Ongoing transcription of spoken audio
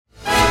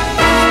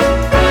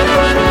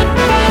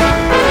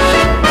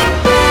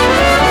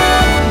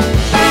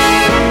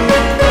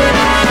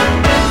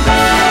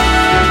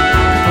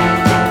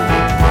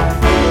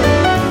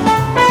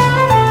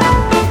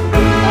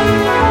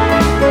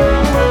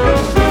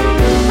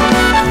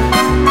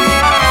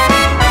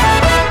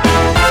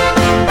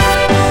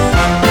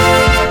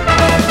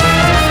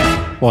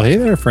Well, hey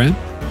there, friend.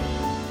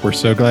 We're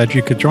so glad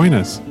you could join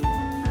us.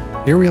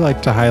 Here we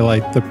like to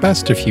highlight the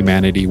best of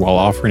humanity while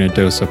offering a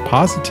dose of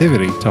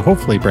positivity to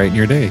hopefully brighten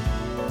your day.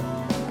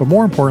 But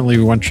more importantly,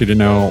 we want you to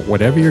know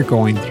whatever you're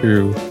going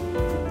through,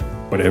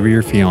 whatever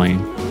you're feeling,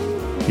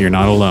 you're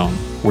not alone.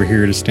 We're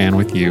here to stand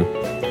with you.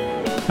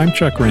 I'm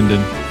Chuck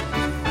Rendon.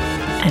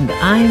 And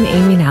I'm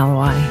Amy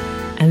Nalawai.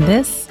 And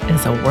this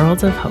is A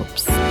World of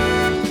Hopes.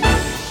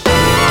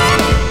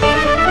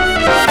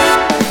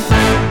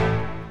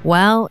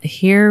 Well,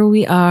 here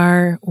we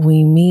are.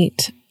 We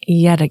meet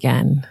yet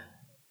again.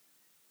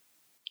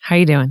 How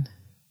you doing?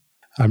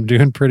 I'm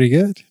doing pretty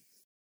good.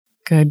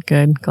 Good.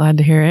 Glad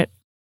to hear it.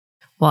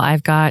 Well,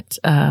 I've got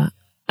a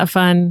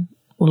fun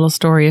little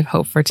story of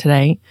hope for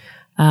today.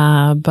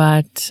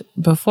 But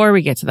before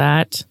we get to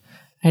that,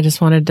 I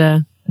just wanted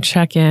to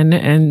check in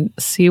and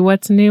see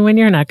what's new in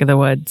your neck of the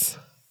woods.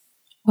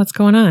 What's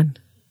going on?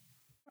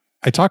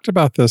 I talked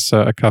about this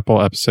a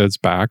couple episodes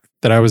back,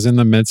 that I was in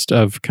the midst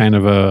of kind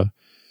of a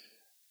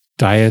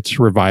diet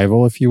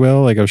revival, if you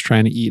will. Like I was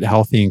trying to eat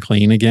healthy and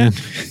clean again.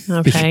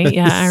 Okay.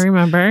 Yeah, I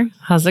remember.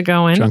 How's it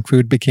going? Junk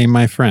food became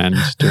my friend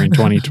during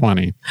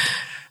 2020.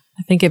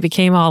 I think it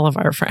became all of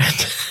our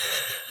friend.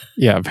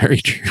 Yeah, very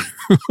true.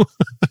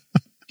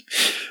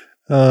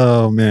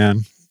 Oh, man.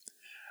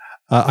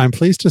 I'm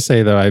pleased to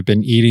say, though, I've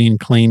been eating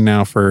clean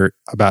now for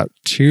about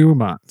 2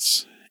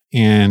 months.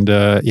 And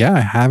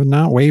I have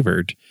not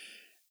wavered.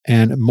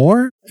 And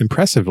more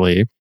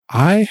impressively,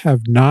 I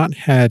have not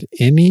had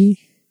any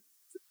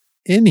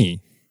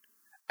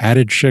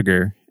added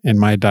sugar in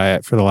my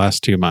diet for the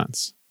last 2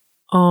 months.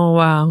 Oh,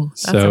 wow.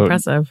 That's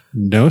impressive.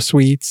 No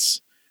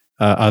sweets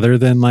other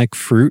than like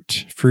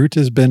fruit. Fruit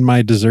has been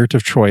my dessert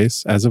of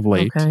choice as of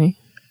late. Okay.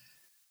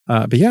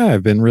 But yeah,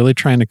 I've been really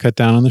trying to cut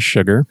down on the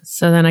sugar.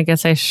 So then I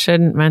guess I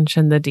shouldn't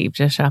mention the deep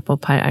dish apple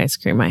pie ice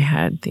cream I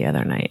had the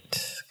other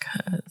night.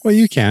 Well,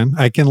 you can.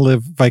 I can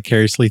live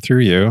vicariously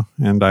through you,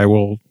 and I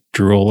will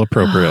drool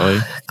appropriately.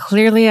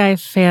 Clearly, I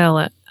fail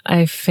at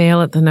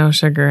the no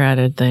sugar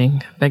added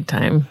thing big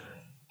time.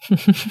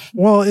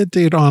 Well,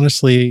 dude,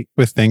 honestly,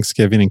 with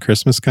Thanksgiving and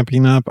Christmas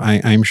coming up,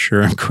 I'm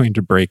sure I'm going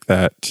to break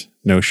that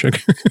no sugar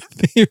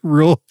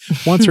rule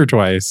once or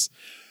twice.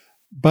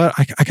 But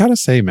I gotta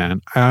say,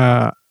 man,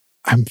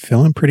 I'm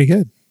feeling pretty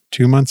good.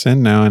 2 months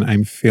in now, and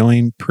I'm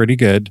feeling pretty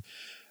good.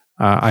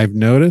 I've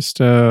noticed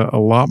a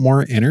lot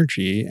more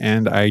energy,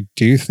 and I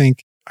do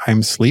think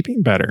I'm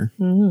sleeping better.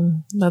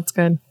 That's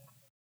good.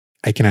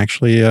 I can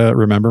actually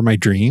remember my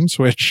dreams,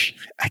 which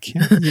I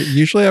can't.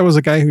 Usually I was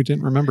a guy who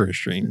didn't remember his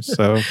dreams.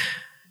 So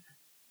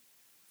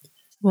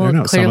well, I don't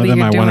know. Some of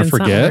them I want to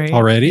forget right?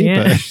 already.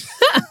 Yeah.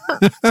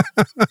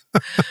 But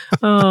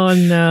oh,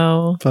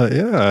 no. But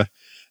yeah.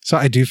 So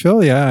I do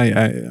feel,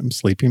 I'm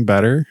sleeping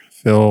better,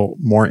 feel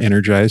more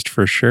energized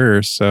for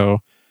sure. So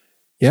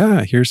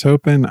yeah, here's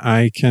hoping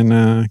I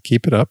can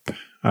keep it up.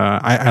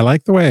 I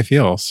like the way I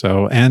feel.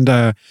 So,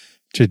 and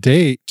to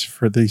date,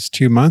 for these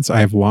 2 months,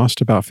 I've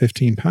lost about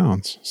 15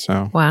 pounds.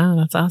 So wow,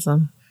 that's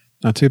awesome.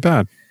 Not too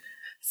bad.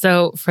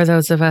 So for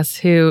those of us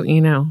who,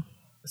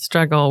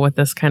 struggle with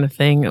this kind of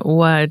thing,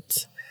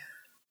 what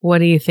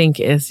do you think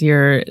is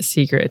your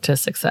secret to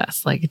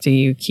success? Like, do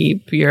you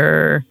keep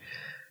your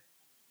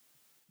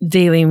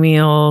daily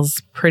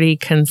meals pretty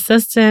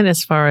consistent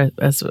as far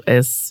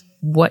as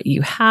what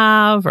you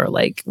have, or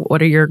like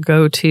what are your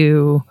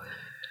go-to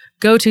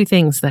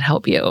things that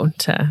help you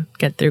to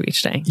get through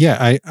each day?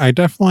 Yeah, I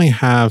definitely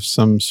have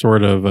some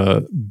sort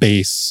of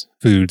base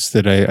foods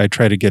that I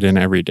try to get in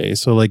every day.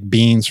 So like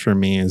beans for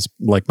me is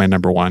like my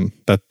number one.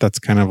 That's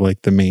kind of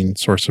like the main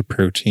source of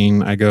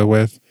protein I go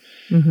with.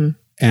 Mm-hmm.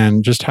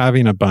 And just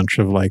having a bunch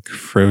of like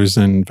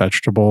frozen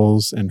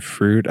vegetables and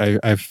fruit,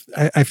 I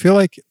feel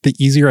like the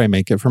easier I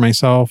make it for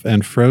myself,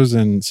 and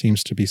frozen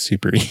seems to be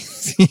super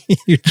easy.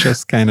 You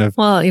just kind of...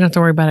 Well, you don't have to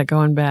worry about it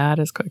going bad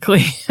as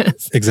quickly.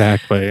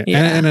 Exactly.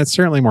 Yeah. And it's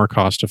certainly more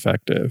cost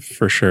effective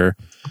for sure.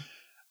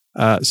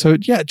 So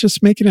yeah,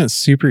 just making it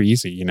super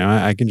easy.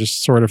 I can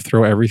just sort of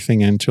throw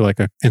everything into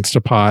like a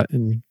Instapot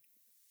and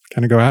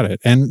kind of go at it.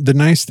 And the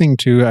nice thing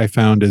too, I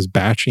found, is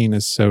batching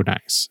is so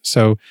nice.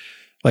 So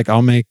like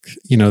I'll make,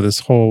 this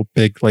whole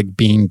big like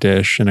bean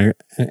dish in an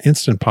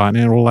Instant Pot,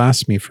 and it will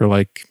last me for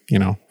like,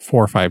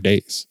 4 or 5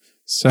 days.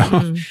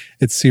 So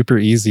It's super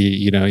easy.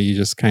 You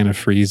just kind of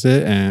freeze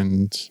it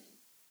and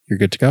you're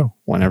good to go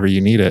whenever you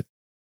need it.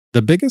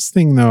 The biggest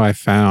thing though I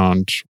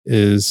found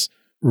is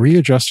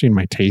readjusting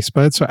my taste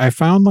buds. So I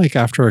found like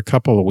after a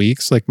couple of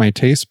weeks, like my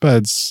taste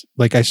buds,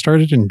 like I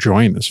started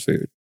enjoying this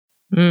food.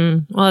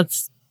 Well,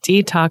 it's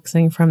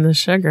detoxing from the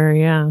sugar.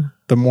 Yeah.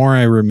 The more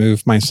I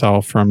remove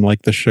myself from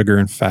like the sugar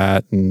and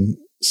fat and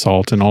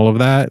salt and all of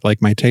that,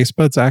 like my taste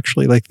buds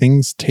actually, like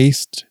things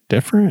taste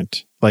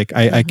different. Like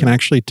I can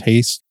actually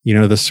taste,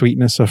 the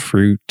sweetness of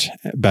fruit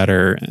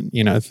better, and,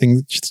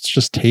 things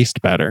just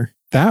taste better.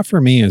 That for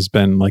me has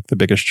been like the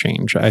biggest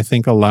change. I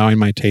think allowing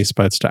my taste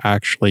buds to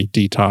actually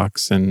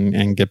detox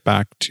and get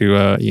back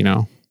to,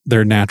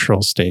 their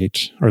natural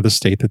state, or the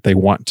state that they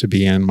want to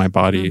be in, my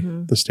body,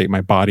 the state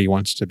my body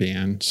wants to be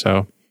in.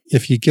 So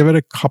if you give it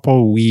a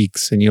couple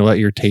weeks and you let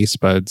your taste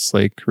buds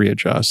like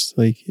readjust,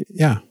 like,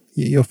 yeah,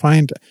 you'll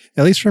find,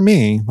 at least for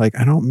me, like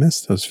I don't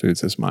miss those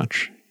foods as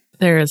much.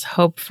 There is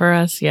hope for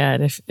us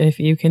yet if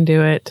you can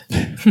do it.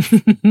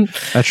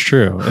 That's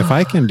true. If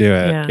I can do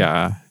it,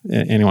 yeah,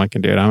 anyone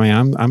can do it. I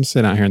mean, I'm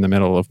sitting out here in the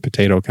middle of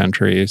potato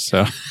country,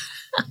 so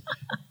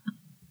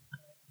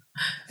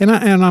and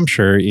I'm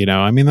sure, you know,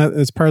 I mean,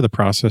 that's part of the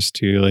process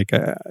too. Like,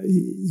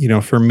 you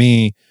know, for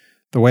me,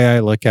 the way I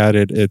look at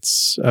it,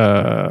 it's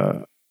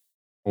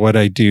what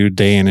I do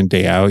day in and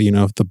day out. You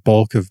know, if the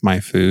bulk of my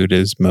food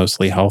is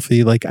mostly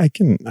healthy, like I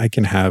can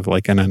have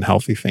like an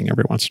unhealthy thing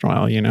every once in a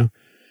while, you know.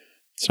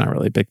 It's not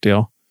really a big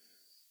deal.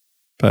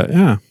 But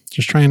yeah,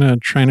 just trying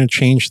to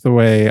change the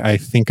way I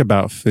think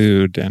about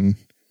food, and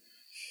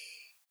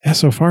yeah,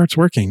 so far it's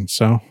working.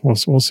 So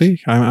we'll see.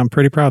 I'm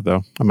pretty proud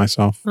though of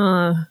myself.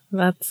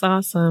 That's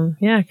awesome.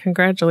 Yeah,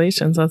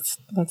 congratulations.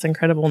 That's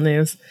incredible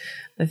news.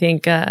 I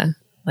think the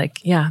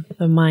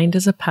mind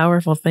is a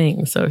powerful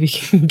thing. So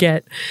if you can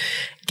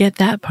get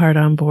that part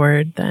on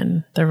board,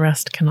 then the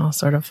rest can all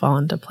sort of fall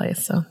into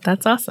place. So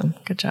that's awesome.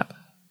 Good job.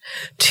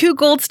 2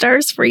 gold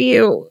stars for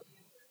you.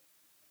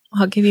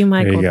 I'll give you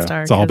my gold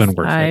star. It's all been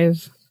worth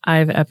it.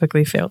 I've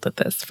epically failed at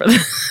this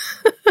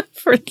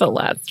for the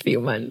last few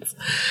months.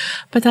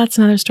 But that's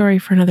another story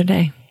for another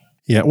day.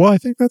 Yeah, well, I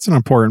think that's an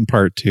important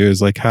part too,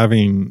 is like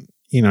having,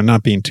 you know,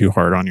 not being too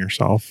hard on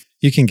yourself.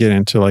 You can get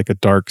into like a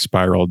dark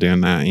spiral doing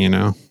that, you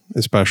know,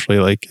 especially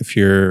like if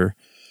your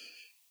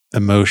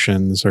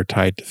emotions are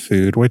tied to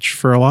food, which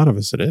for a lot of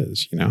us it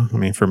is, you know. I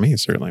mean, for me, it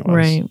certainly was.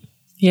 Right.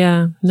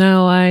 Yeah.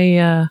 No,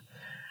 I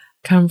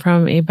come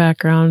from a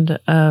background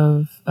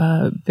of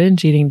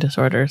binge eating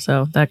disorder,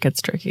 so that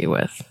gets tricky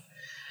with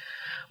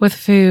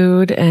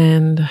food,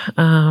 and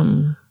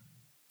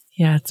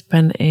it's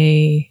been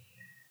a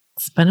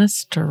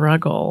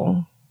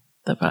struggle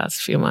the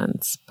past few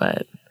months,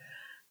 but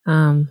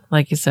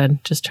like you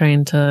said, just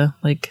trying to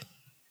like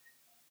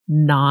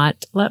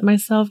not let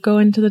myself go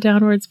into the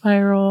downward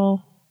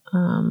spiral,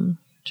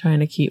 trying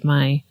to keep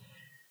my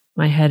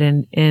head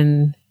in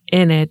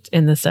it,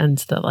 in the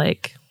sense that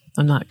like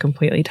I'm not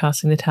completely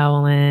tossing the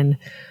towel in,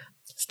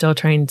 still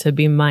trying to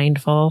be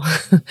mindful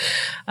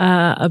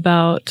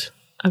about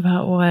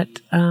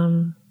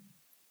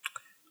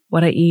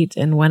what I eat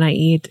and when I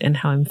eat and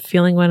how I'm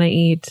feeling when I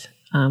eat.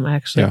 I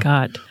actually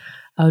got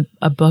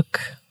a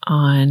book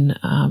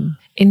on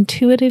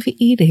intuitive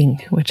eating,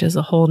 which is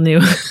a whole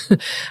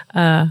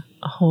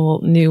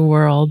new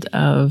world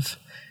of,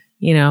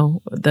 you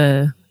know,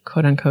 the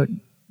quote unquote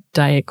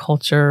diet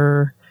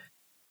culture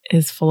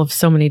is full of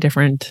so many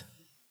different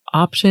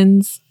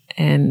options,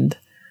 and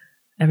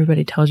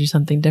everybody tells you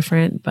something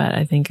different. But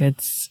I think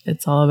it's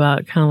all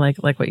about kind of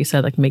like what you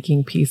said, like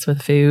making peace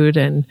with food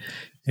and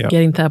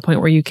getting to that point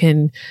where you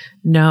can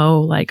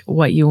know like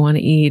what you want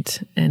to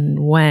eat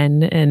and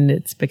when, and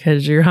it's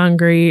because you're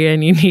hungry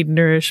and you need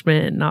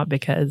nourishment, not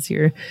because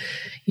you're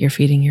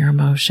feeding your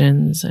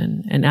emotions,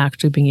 and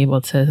actually being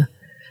able to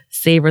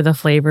savor the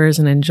flavors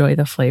and enjoy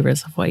the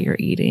flavors of what you're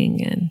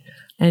eating.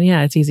 And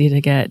yeah, it's easy to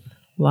get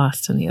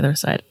lost on the other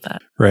side of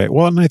that. Right.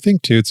 Well, and I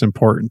think too, it's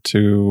important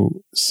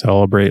to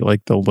celebrate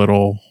like the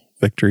little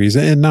victories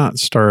and not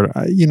start,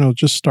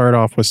 just start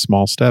off with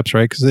small steps,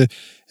 right? Because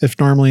if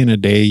normally in a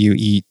day you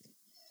eat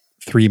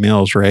 3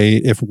 meals,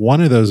 right? If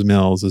one of those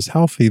meals is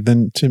healthy,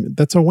 then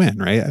that's a win,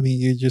 right? I mean,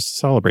 you just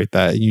celebrate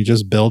that and you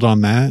just build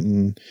on that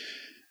and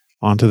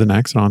on to the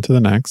next and on to the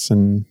next.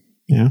 And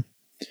yeah.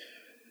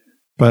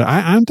 But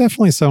I'm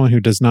definitely someone who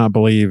does not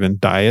believe in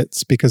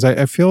diets, because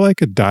I feel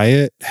like a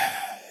diet,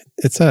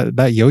 it's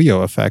that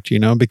yo-yo effect, you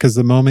know, because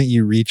the moment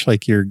you reach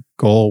like your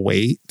goal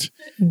weight,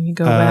 you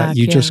go back,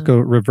 you just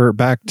revert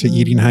back to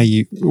eating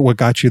what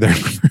got you there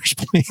in the first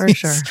place. For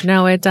sure.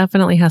 No, it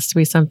definitely has to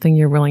be something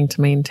you're willing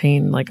to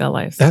maintain, like a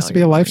lifestyle. It has to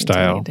be a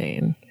lifestyle.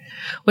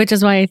 Which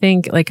is why I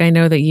think, like, I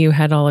know that you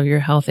had all of your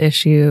health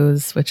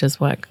issues, which is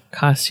what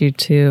caused you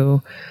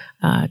to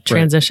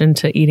transition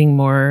to eating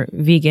more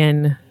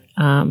vegan.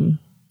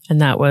 And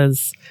that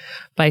was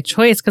by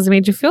choice because it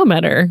made you feel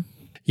better.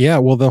 Yeah,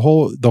 well, the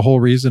whole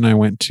reason I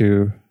went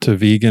to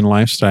vegan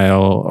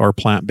lifestyle, or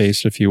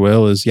plant-based, if you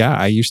will, is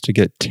I used to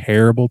get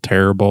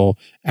terrible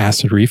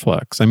acid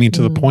reflux. I mean,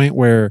 to the point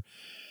where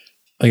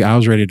like I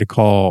was ready to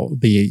call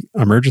the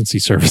emergency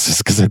services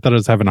because I thought I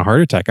was having a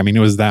heart attack. I mean,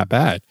 it was that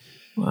bad.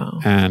 Wow.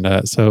 And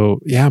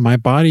my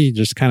body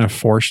just kind of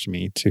forced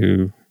me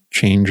to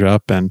change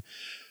up.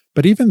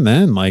 But even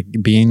then, like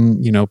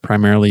being,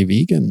 primarily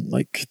vegan,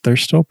 like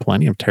there's still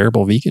plenty of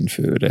terrible vegan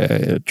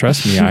food.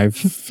 Trust me, I've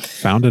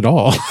found it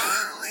all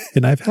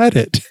and I've had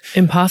it.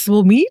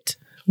 Impossible meat?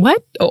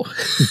 What? Oh,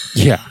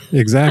 yeah,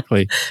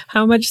 exactly.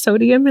 How much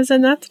sodium is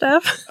in that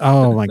stuff?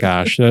 Oh my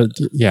gosh.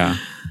 Yeah.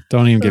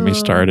 Don't even get me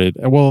started.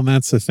 Well, and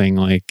that's the thing.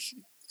 Like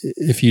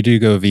if you do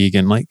go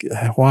vegan, like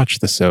watch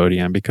the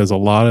sodium, because a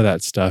lot of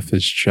that stuff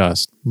is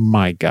just,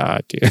 my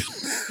God, dude.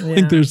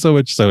 Like there's so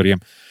much sodium.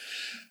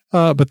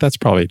 But that's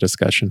probably a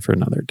discussion for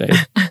another day.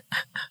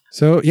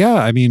 So, yeah,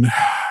 I mean,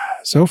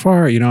 so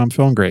far, I'm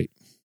feeling great.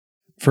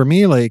 For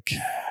me, like,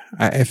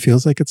 it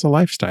feels like it's a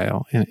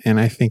lifestyle, and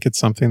I think it's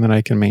something that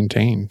I can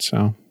maintain.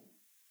 So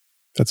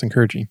that's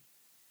encouraging.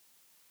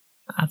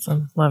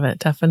 Awesome. Love it.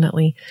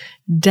 Definitely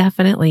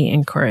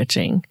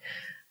encouraging.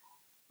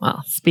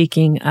 Well,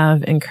 speaking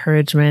of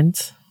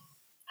encouragement,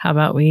 how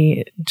about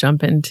we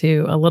jump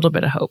into a little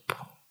bit of hope?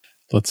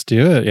 Let's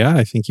do it. Yeah,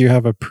 I think you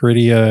have a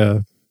pretty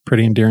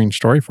endearing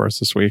story for us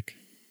this week.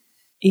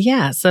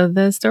 Yeah. So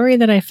the story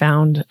that I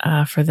found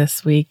for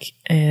this week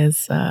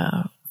is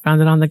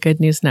found it on the Good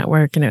News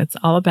Network, and it's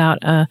all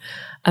about a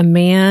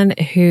man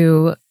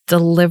who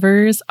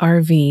delivers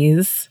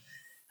RVs.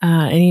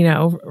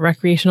 And,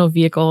 recreational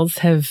vehicles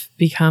have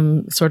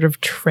become sort of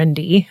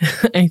trendy.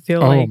 I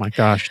feel like. Oh my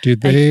gosh,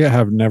 dude, they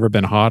have never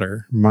been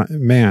hotter.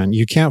 Man,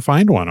 you can't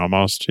find one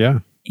almost.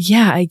 Yeah.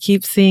 Yeah. I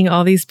keep seeing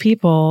all these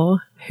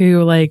people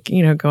who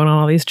going on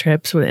all these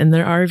trips in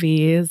their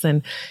RVs,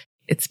 and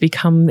it's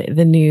become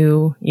the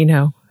new,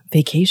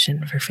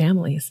 vacation for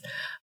families.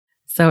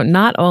 So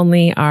not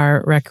only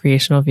are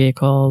recreational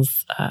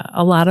vehicles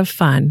a lot of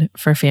fun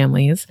for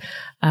families,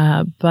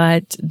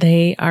 but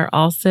they are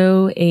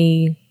also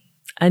a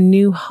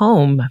new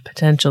home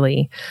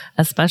potentially,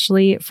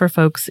 especially for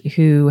folks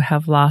who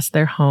have lost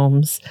their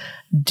homes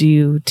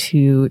due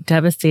to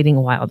devastating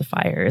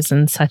wildfires.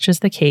 And such is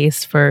the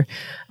case for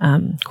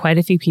quite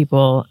a few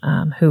people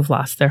who've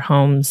lost their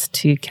homes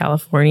to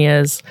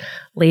California's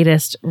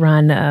latest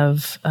run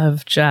of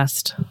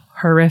just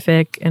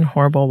horrific and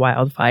horrible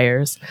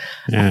wildfires.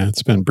 Yeah,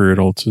 it's been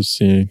brutal to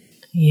see.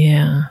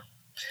 Yeah.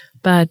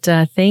 But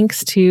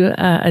thanks to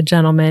a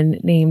gentleman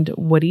named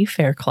Woody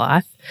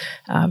Faircloth,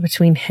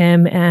 between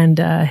him and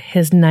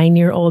his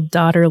 9-year-old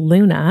daughter,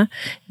 Luna,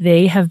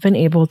 they have been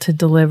able to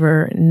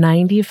deliver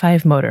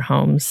 95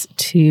 motorhomes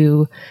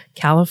to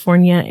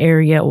California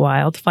area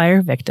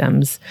wildfire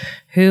victims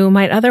who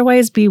might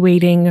otherwise be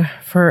waiting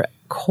for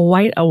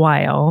quite a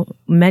while,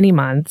 many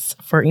months,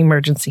 for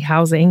emergency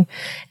housing.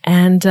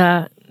 And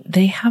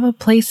they have a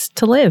place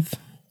to live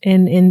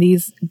in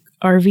these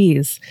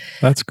RVs.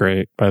 That's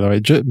great, by the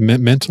way.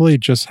 Mentally,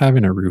 just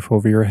having a roof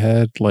over your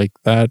head like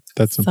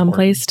that's some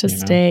place to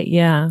stay.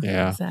 Yeah,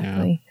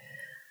 exactly.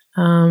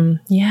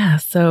 Yeah.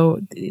 So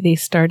they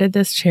started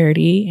this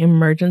charity,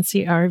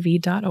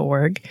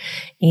 emergencyrv.org,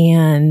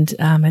 and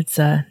it's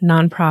a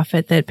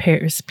nonprofit that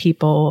pairs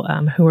people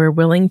who are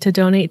willing to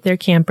donate their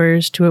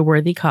campers to a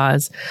worthy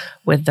cause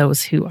with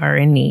those who are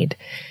in need.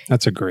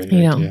 That's a great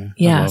idea.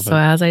 Yeah. So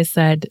as I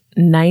said,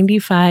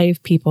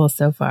 95 people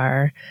so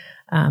far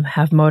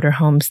have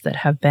motorhomes that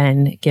have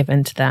been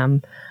given to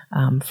them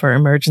for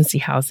emergency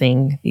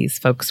housing. These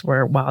folks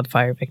were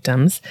wildfire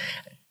victims.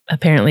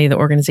 Apparently, the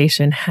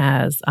organization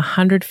has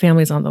 100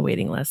 families on the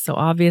waiting list. So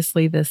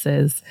obviously, this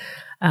is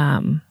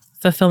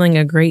fulfilling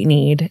a great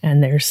need,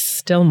 and there's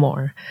still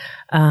more.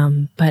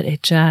 But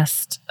it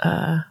just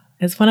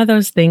is one of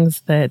those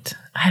things that,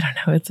 I don't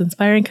know, it's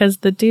inspiring because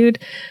the dude,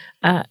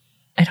 I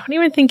don't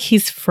even think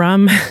he's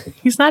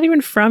not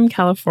even from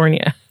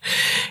California.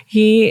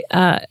 He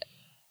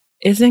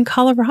is in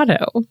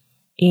Colorado.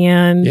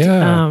 And,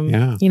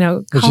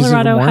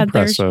 Colorado had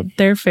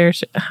their fair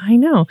share. I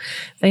know.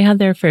 They had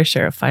their fair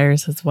share of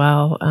fires as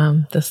well.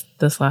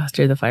 This last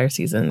year, the fire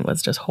season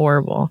was just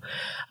horrible.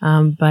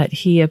 But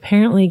he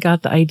apparently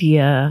got the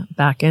idea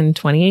back in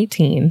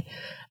 2018.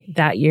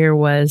 That year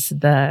was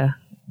the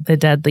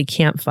deadly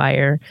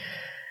campfire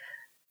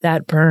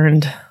that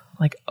burned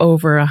like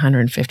over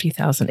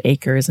 150,000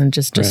 acres and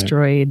just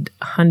destroyed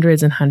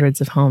hundreds and hundreds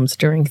of homes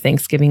during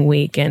Thanksgiving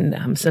week.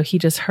 And so he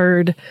just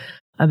heard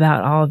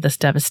about all of this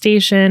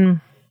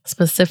devastation,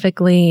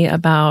 specifically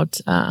about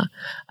a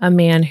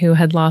man who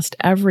had lost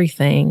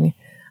everything,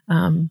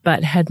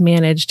 but had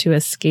managed to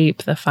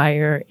escape the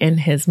fire in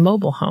his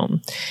mobile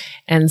home.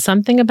 And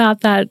something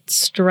about that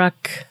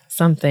struck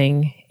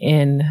something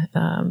in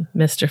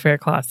Mr.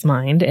 Faircloth's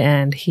mind,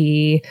 and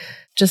he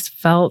just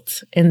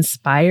felt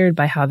inspired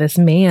by how this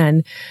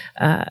man,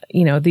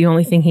 the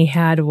only thing he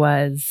had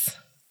was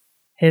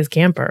his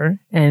camper,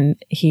 and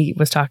he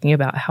was talking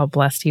about how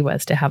blessed he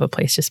was to have a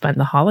place to spend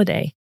the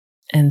holiday.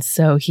 And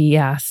so he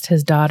asked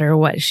his daughter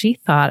what she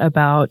thought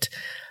about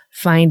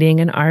finding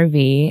an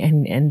RV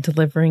and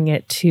delivering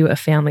it to a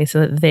family so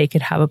that they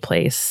could have a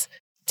place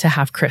to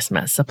have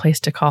Christmas, a place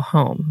to call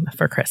home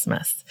for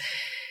Christmas.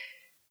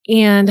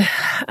 And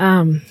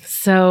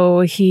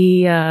so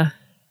he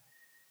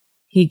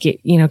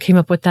came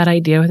up with that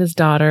idea with his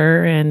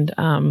daughter, and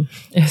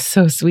it's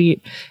so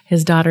sweet.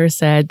 His daughter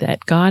said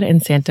that God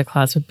and Santa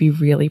Claus would be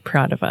really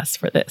proud of us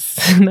for this.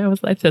 And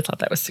I thought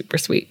that was super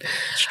sweet.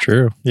 It's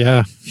true.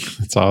 Yeah,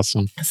 it's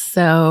awesome.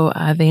 So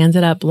they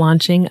ended up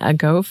launching a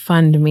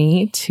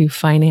GoFundMe to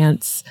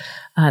finance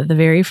the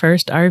very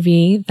first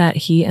RV that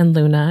he and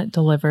Luna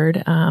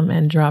delivered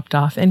and dropped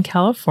off in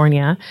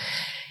California.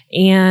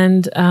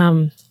 And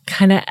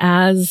kind of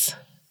as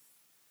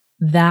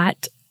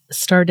that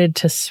started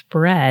to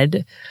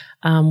spread,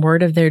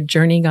 word of their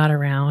journey got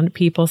around.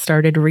 People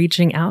started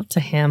reaching out to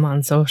him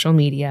on social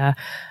media,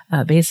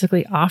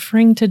 basically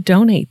offering to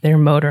donate their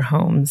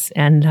motorhomes.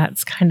 And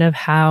that's kind of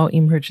how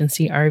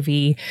Emergency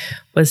RV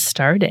was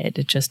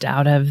started, just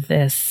out of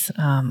this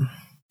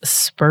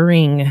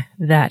spurring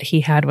that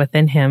he had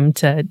within him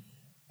to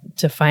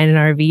find an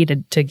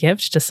RV to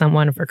gift to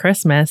someone for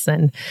Christmas.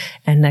 And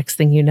next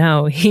thing you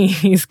know,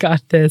 he's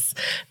got this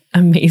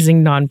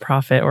amazing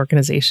nonprofit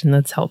organization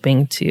that's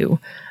helping to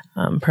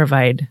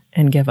provide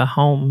and give a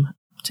home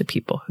to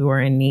people who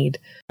are in need.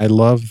 I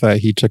love that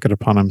he took it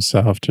upon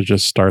himself to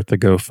just start the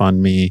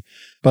GoFundMe,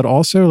 but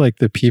also like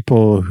the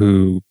people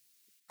who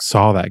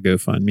saw that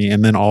GoFundMe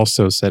and then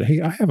also said,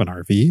 hey, I have an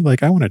RV.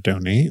 Like, I want to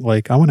donate.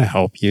 Like, I want to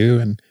help you.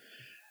 And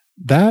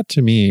that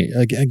to me,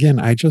 again,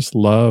 I just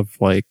love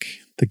like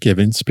the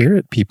giving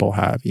spirit people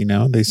have, you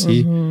know, they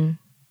see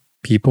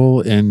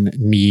people in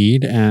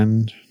need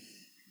and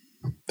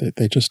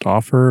they just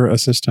offer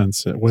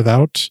assistance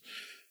without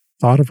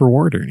thought of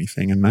reward or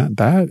anything. And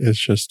that is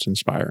just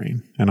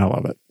inspiring. And I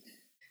love it.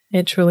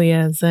 It truly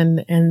is.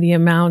 And the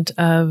amount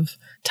of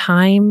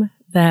time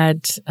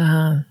that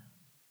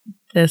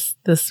this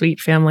sweet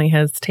family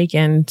has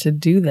taken to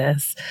do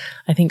this,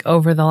 I think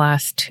over the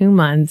last 2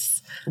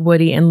 months,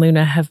 Woody and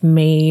Luna have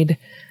made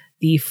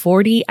the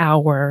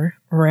 40-hour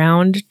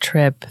round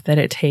trip that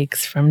it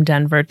takes from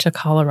Denver to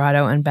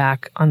Colorado and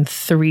back on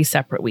 3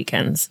 separate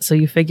weekends. So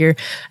you figure,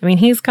 I mean,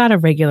 he's got a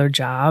regular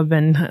job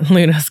and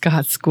Luna's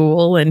got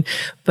school,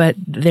 but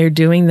they're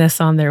doing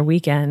this on their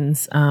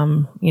weekends,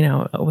 you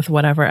know, with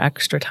whatever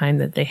extra time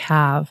that they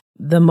have.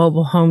 The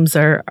mobile homes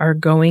are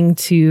going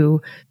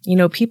to, you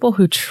know, people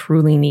who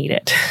truly need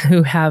it,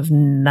 who have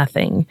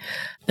nothing.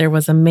 There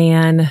was a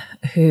man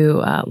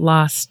who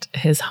lost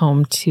his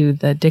home to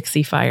the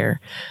Dixie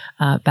Fire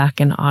back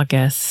in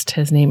August.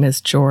 His name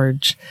is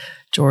George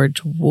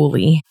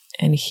Woolley.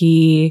 And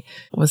he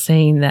was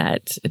saying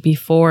that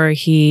before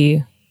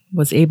he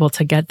was able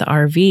to get the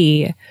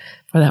RV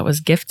or that was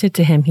gifted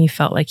to him, he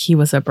felt like he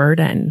was a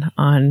burden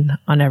on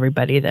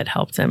everybody that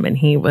helped him. And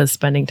he was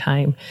spending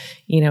time,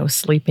 you know,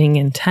 sleeping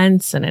in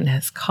tents and in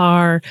his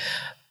car.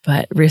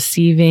 But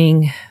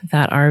receiving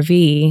that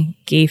RV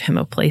gave him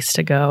a place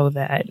to go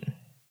that,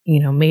 you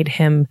know, made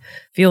him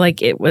feel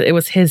like it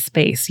was his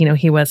space. You know,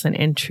 he wasn't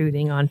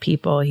intruding on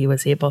people. He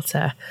was able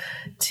to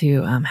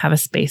have a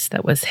space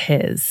that was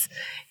his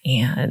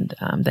and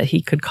that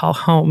he could call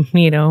home,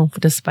 you know,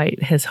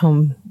 despite his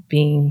home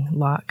being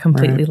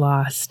completely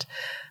lost.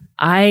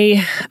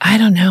 I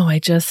don't know. I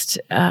just,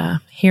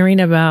 hearing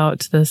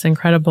about this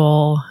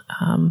incredible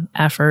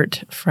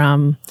effort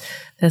from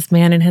this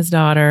man and his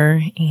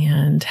daughter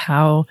and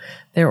how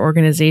their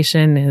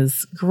organization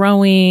is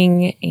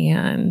growing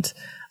and,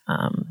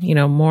 you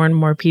know, more and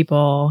more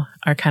people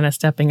are kind of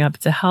stepping up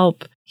to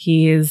help.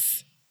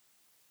 He's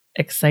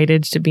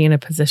excited to be in a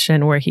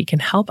position where he can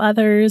help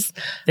others.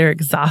 They're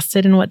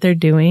exhausted in what they're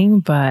doing,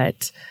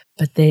 but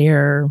they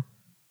are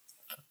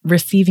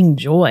receiving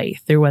joy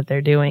through what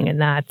they're doing.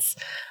 And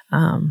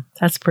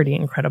that's pretty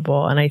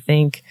incredible. And I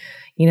think,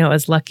 you know,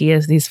 as lucky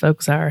as these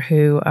folks are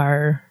who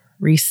are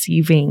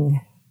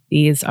receiving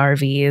these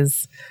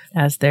RVs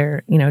as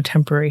their, you know,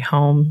 temporary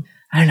home,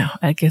 I don't know,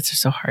 it gets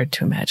so hard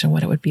to imagine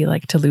what it would be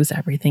like to lose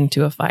everything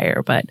to a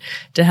fire, but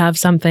to have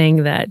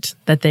something that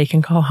they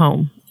can call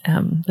home,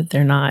 that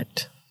they're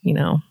not, you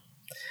know,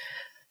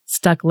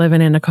 stuck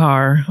living in a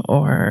car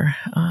or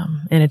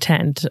in a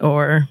tent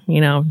or, you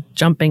know,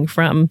 jumping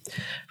from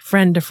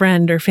friend to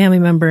friend or family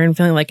member and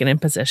feeling like an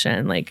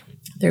imposition. Like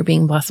they're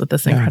being blessed with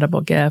this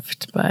incredible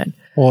gift. But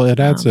well, it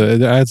adds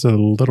a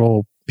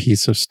little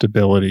piece of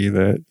stability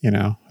that, you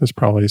know, is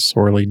probably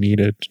sorely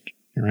needed,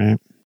 right?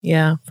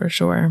 Yeah, for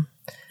sure.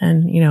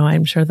 And, you know,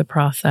 I'm sure the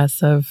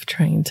process of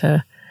trying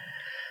to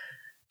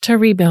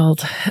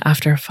rebuild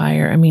after a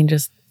fire, I mean,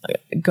 just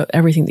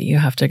everything that you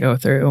have to go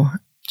through,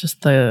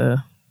 just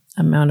the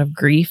amount of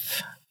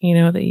grief, you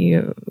know, that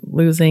you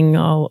losing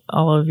all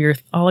of your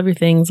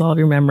things, all of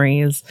your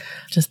memories,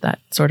 just that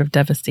sort of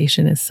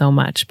devastation is so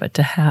much. But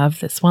to have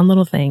this one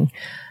little thing,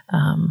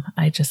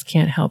 I just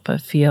can't help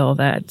but feel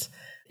that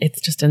it's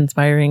just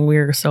inspiring.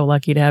 We're so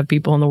lucky to have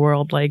people in the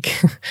world like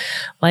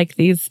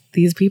these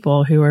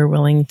people who are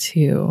willing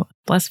to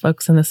bless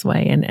folks in this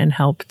way and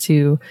help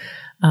to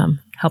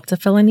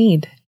fill a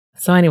need.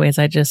 So anyways,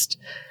 I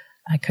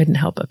couldn't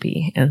help but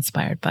be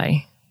inspired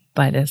by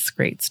this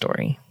great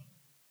story.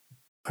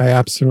 I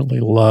absolutely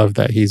love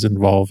that he's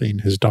involving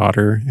his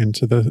daughter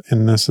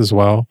in this as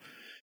well.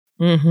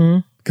 Mm-hmm.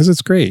 Because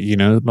it's great, you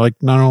know,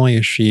 like not only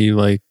is she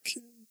like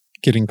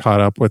getting caught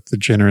up with the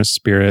generous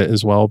spirit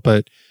as well,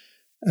 but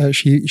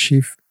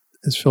she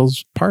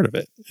feels part of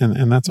it.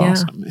 And that's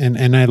awesome.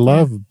 And I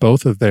love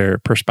both of their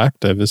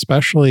perspective,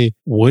 especially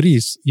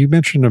Woody's. You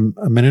mentioned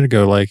a minute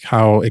ago, like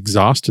how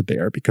exhausted they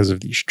are because of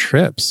these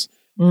trips.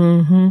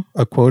 Mm-hmm.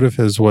 A quote of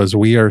his was,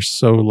 "We are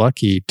so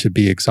lucky to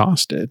be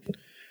exhausted."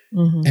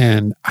 Mm-hmm.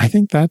 And I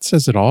think that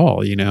says it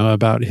all, you know,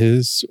 about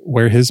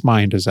where his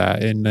mind is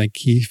at. And like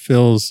he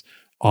feels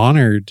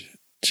honored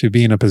to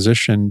be in a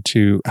position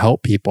to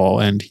help people.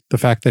 And the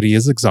fact that he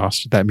is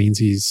exhausted, that means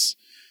he's,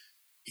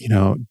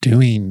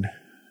 doing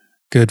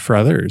good for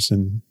others,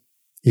 and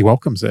he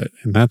welcomes it.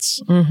 And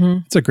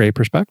it's a great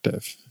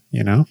perspective,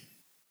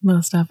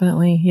 Most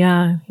definitely.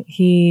 Yeah.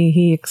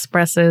 He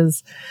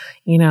expresses,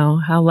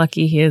 how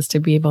lucky he is to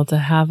be able to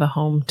have a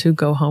home to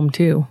go home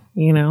to,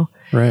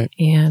 Right.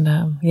 And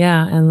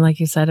and like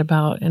you said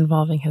about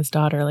involving his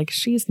daughter, like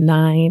she's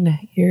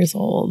 9 years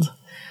old.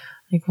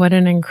 Like what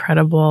an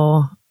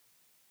incredible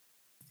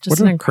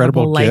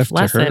life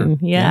lesson.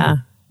 Yeah,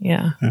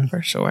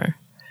 for sure.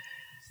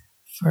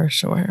 For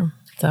sure.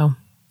 So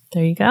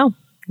there you go.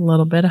 A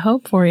little bit of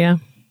hope for you.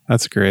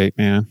 That's great,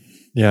 man.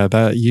 Yeah,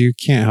 that you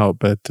can't help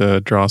but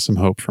draw some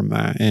hope from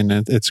that. And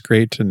it's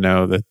great to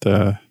know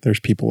that there's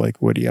people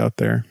like Woody out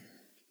there.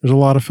 There's a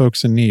lot of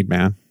folks in need,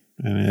 man.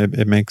 And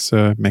it makes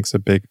a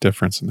big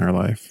difference in their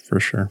life, for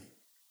sure.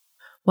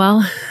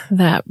 Well,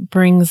 that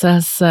brings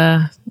us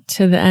to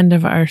the end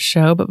of our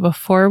show. But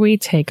before we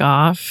take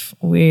off,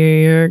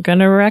 we're going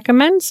to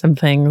recommend some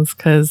things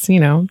because,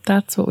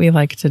 that's what we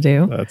like to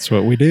do. That's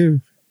what we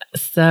do.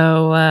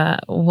 So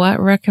what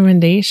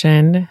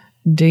recommendation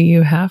do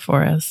you have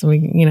for us?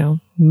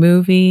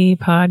 Movie,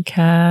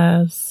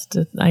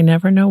 podcast. I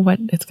never know what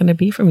it's going to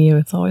be from you.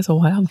 It's always a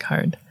wild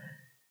card.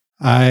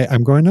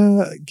 I'm going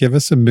to give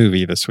us a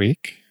movie this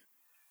week,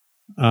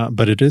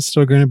 but it is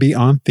still going to be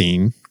on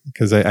theme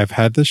because I've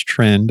had this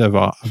trend of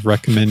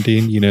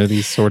recommending,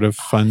 these sort of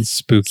fun,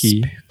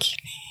 spooky things.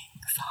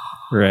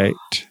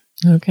 Right.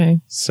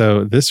 Okay.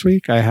 So this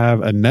week I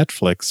have a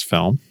Netflix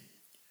film.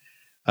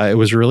 It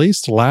was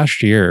released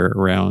last year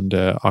around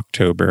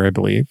October, I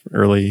believe,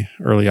 early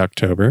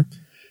October.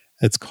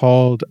 It's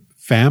called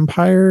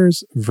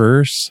Vampires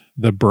vs.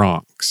 the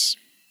Bronx.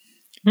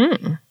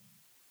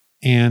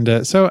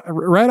 And so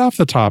right off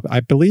the top, I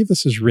believe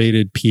this is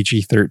rated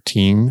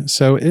PG-13.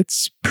 So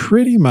it's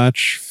pretty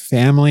much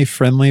family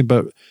friendly,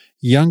 but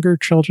younger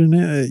children,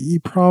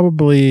 you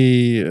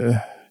probably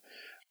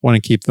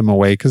want to keep them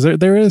away because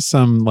there is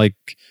some like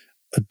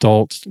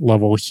adult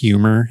level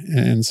humor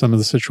in some of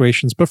the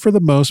situations. But for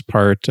the most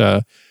part,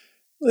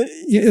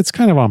 it's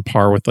kind of on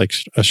par with like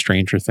a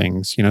Stranger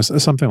Things,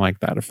 something like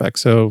that effect.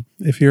 So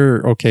if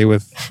you're okay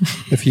with,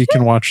 if you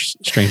can watch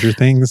Stranger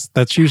Things,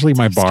 that's usually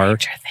my bar.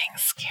 Stranger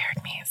Things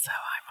scared me, so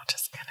I'm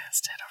just going to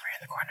sit over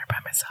in the corner by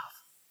myself.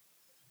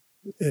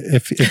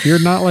 If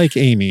you're not like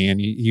Amy and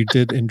you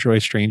did enjoy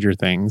Stranger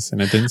Things and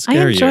it didn't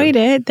scare you. I enjoyed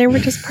it. There were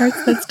just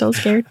parts that still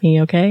scared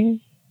me, okay?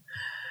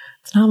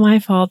 It's not my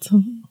fault.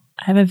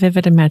 I have a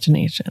vivid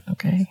imagination,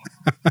 okay?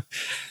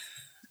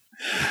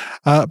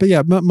 But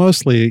yeah,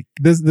 mostly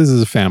this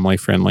is a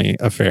family-friendly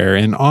affair.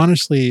 And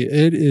honestly,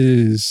 it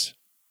is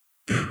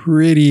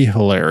pretty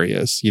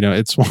hilarious.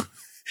 It's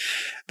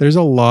there's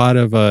a lot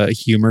of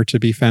humor to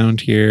be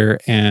found here.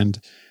 And,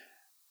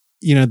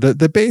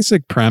 the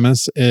basic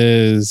premise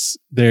is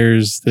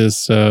there's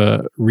this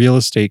real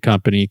estate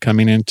company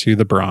coming into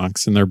the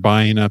Bronx and they're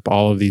buying up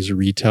all of these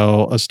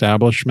retail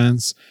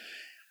establishments.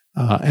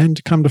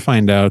 And come to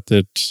find out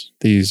that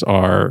these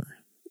are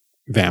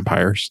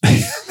vampires.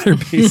 They're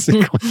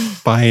basically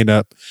buying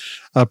up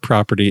a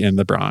property in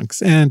the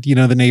Bronx. And,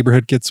 the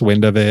neighborhood gets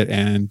wind of it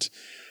and,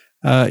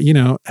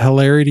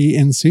 hilarity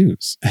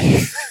ensues,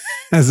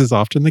 as is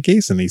often the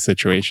case in these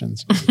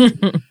situations.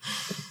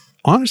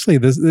 Honestly,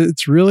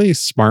 it's really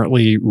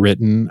smartly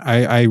written.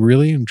 I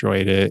really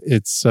enjoyed it.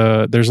 It's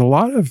there's a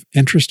lot of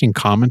interesting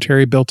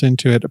commentary built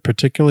into it,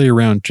 particularly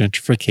around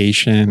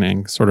gentrification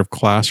and sort of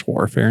class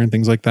warfare and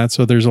things like that.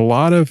 So there's a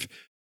lot of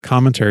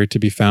commentary to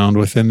be found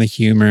within the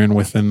humor and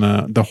within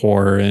the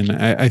horror. And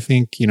I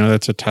think,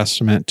 that's a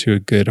testament to a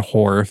good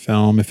horror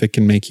film. If it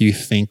can make you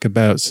think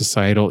about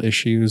societal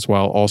issues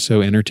while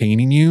also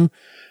entertaining you,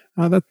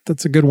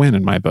 that's a good win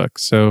in my book.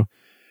 So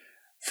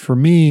for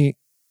me,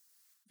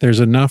 there's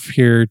enough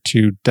here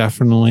to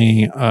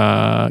definitely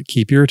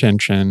keep your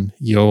attention.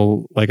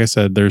 Like I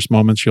said, there's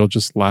moments you'll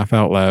just laugh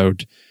out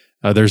loud.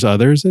 There's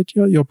others that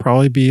you'll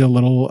probably be a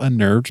little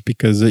unnerved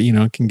because it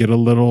can get a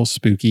little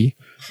spooky.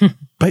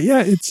 But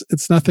yeah,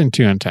 it's nothing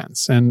too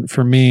intense. And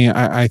for me,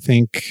 I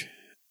think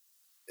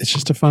it's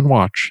just a fun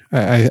watch.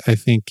 I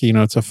think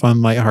it's a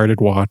fun,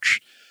 lighthearted watch,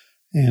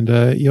 and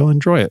you'll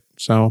enjoy it.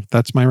 So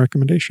that's my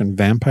recommendation: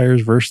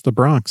 Vampires vs. the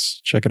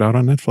Bronx. Check it out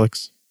on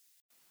Netflix.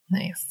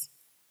 Nice.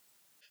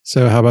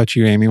 So how about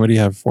you, Amy? What do you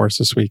have for us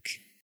this week?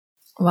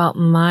 Well,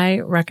 my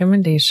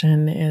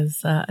recommendation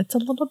is, it's a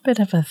little bit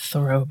of a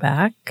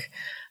throwback.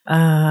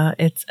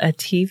 It's a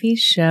TV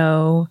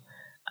show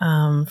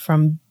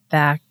from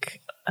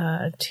back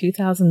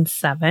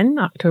 2007.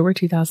 October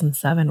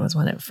 2007 was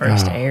when it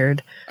first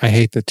aired. I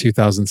hate that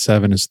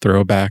 2007 is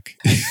throwback.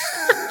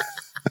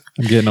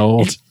 I'm getting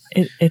old.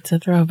 It's a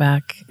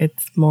throwback.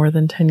 It's more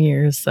than 10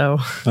 years, so.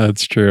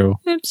 That's true.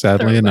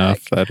 Sadly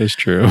enough, that is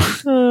true.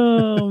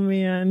 Oh,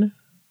 man.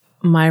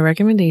 My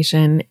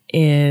recommendation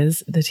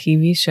is the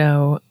TV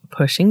show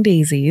Pushing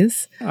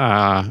Daisies.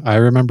 I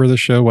remember the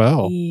show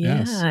well.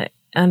 Yeah. Yes.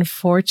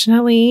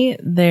 Unfortunately,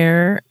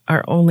 there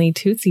are only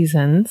 2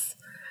 seasons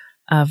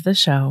of the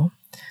show.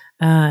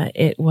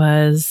 It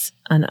was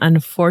an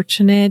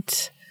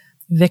unfortunate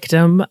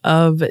victim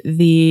of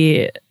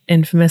the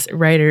infamous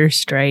writer's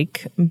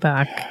strike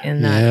back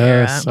in that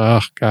era. Yes.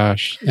 Oh,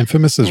 gosh.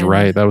 Infamous is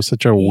right. That was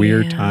such a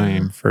weird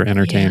time for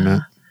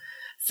entertainment. Yeah.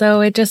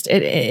 So it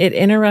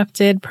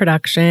interrupted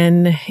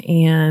production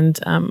and,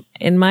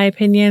 in my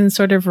opinion,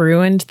 sort of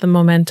ruined the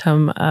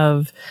momentum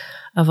of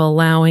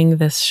allowing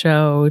this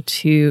show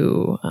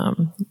to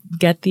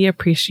get the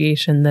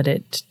appreciation that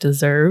it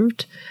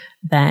deserved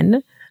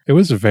then. It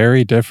was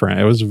very different.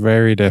 It was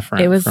very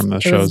different from the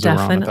shows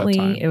around at that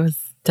time. It was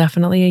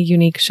definitely a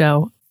unique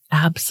show.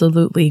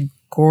 Absolutely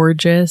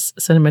gorgeous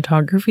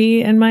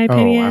cinematography, in my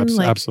opinion.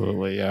 Oh,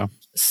 absolutely, yeah.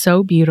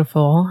 So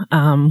beautiful.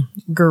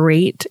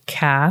 Great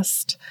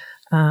cast.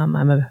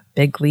 I'm a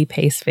big Lee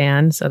Pace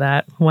fan, so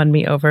that won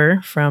me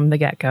over from the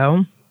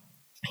get-go.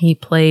 He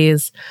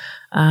plays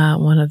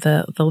one of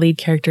the lead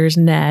characters,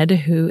 Ned,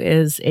 who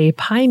is a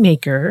pie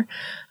maker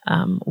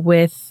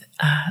with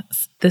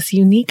this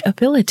unique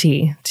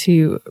ability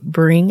to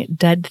bring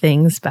dead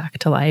things back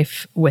to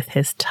life with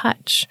his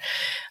touch.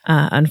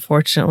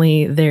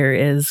 Unfortunately, there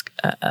is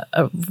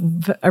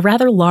a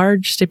rather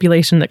large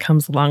stipulation that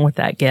comes along with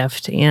that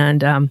gift,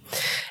 and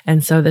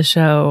so the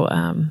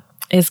show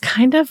is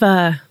kind of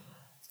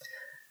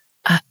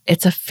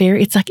it's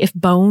like if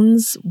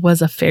Bones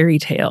was a fairy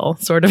tale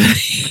sort of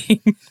thing.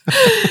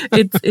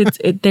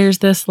 There's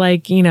this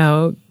like,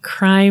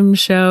 crime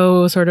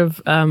show sort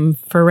of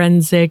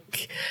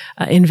forensic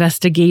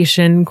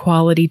investigation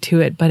quality to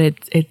it, but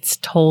it's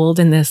told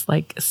in this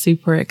like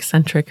super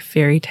eccentric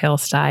fairy tale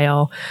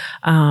style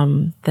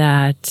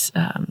that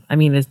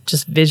it's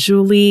just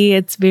visually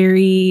it's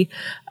very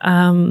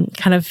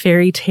kind of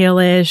fairy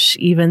tale-ish.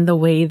 Even the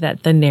way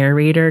that the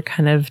narrator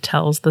kind of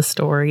tells the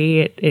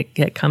story,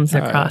 it comes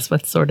across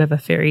with sort of a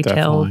fairy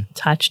tale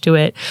touch to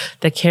it.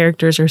 The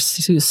characters are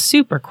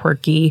super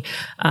quirky.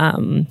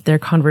 Their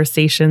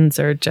conversations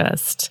are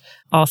just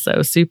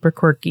also super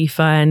quirky,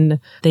 fun.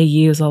 They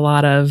use a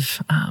lot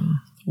of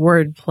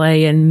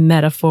wordplay and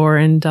metaphor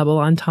and double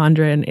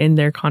entendre in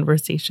their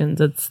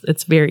conversations.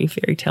 It's very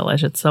fairy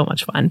tale-ish. It's so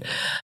much fun.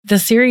 The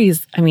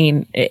series,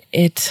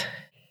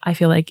 I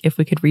feel like if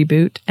we could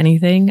reboot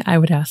anything, I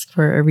would ask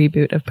for a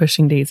reboot of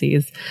Pushing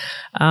Daisies,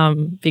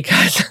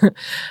 because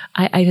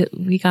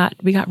we got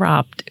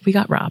robbed. We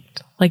got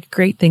robbed. Like,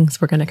 great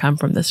things were going to come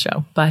from this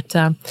show, but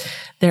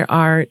there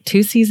are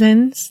 2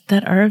 seasons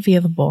that are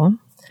available,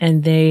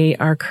 and they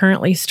are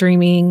currently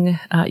streaming.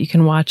 You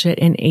can watch it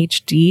in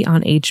HD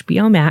on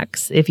HBO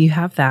Max if you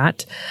have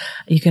that.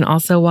 You can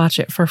also watch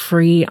it for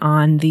free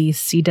on the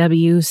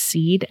CW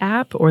Seed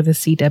app or the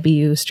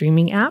CW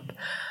streaming app.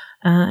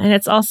 And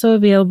it's also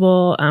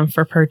available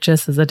for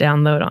purchase as a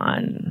download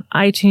on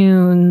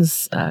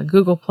iTunes,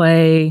 Google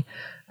Play,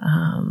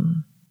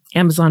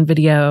 Amazon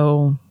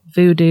Video,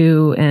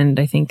 Vudu, and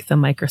I think the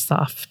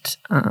Microsoft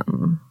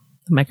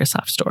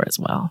Store as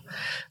well.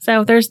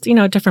 So there's,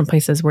 different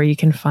places where you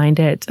can find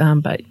it,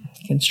 but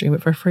you can stream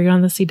it for free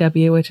on the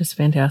CW, which is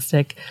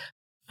fantastic.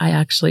 I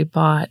actually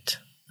bought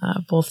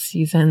both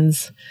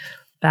seasons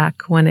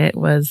back when it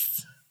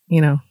was,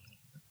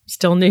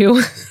 still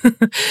new.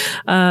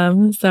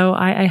 So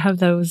I have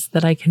those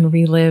that I can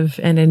relive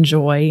and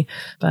enjoy,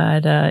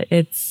 but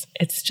it's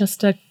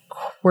just a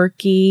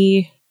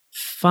quirky,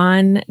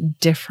 fun,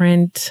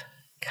 different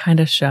kind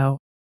of show.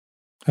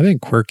 I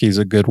think quirky is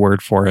a good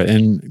word for it,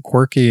 and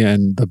quirky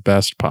in the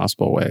best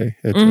possible way.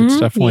 It's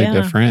definitely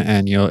different,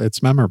 and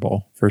it's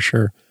memorable for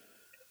sure.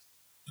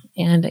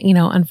 And,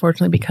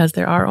 unfortunately, because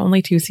there are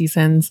only 2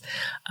 seasons,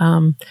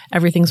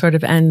 everything sort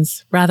of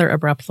ends rather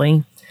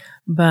abruptly.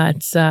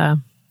 But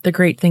the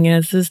great thing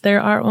is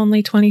there are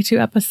only 22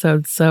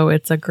 episodes, so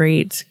it's a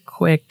great,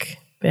 quick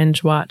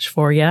binge watch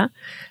for you.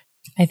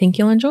 I think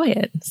you'll enjoy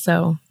it.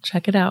 So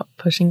check it out,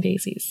 Pushing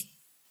Daisies.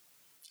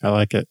 I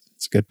like it.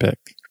 It's a good pick.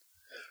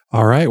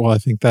 All right. Well, I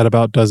think that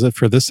about does it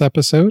for this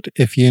episode.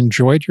 If you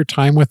enjoyed your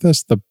time with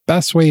us, the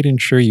best way to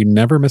ensure you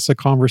never miss a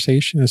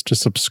conversation is to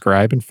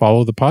subscribe and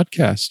follow the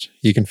podcast.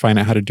 You can find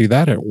out how to do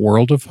that at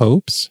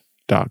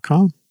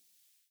worldofhopes.com.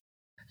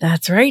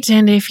 That's right.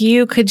 And if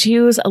you could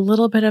use a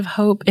little bit of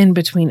hope in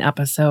between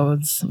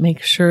episodes,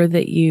 make sure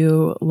that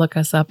you look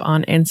us up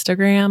on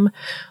Instagram.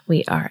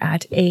 We are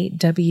at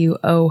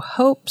AWO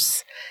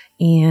Hopes,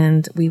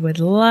 and we would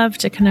love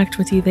to connect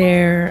with you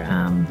there.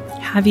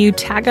 Have you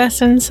tag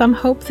us in some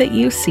hope that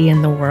you see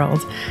in the world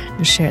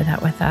and share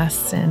that with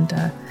us.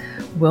 And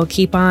we'll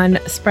keep on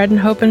spreading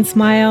hope and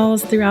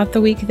smiles throughout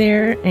the week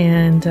there,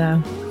 and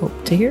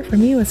hope to hear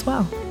from you as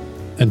well.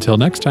 Until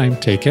next time,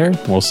 take care.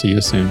 We'll see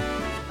you soon.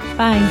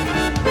 Bye.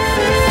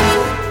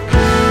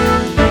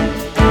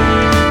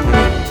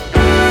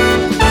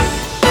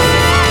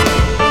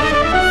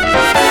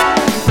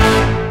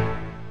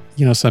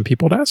 Some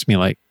people would ask me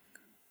like,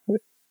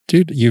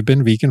 dude, you've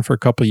been vegan for a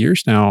couple of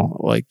years now.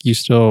 Like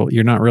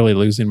you're not really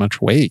losing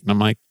much weight. And I'm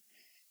like,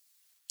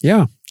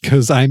 yeah,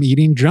 because I'm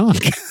eating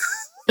junk.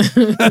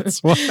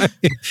 That's why.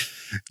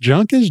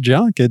 Junk is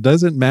junk. It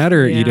doesn't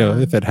matter,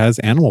 if it has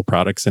animal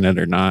products in it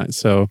or not.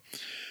 So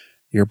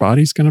your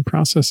body's going to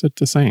process it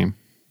the same.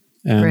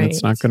 and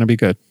it's not going to be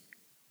good.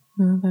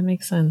 Well, that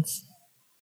makes sense.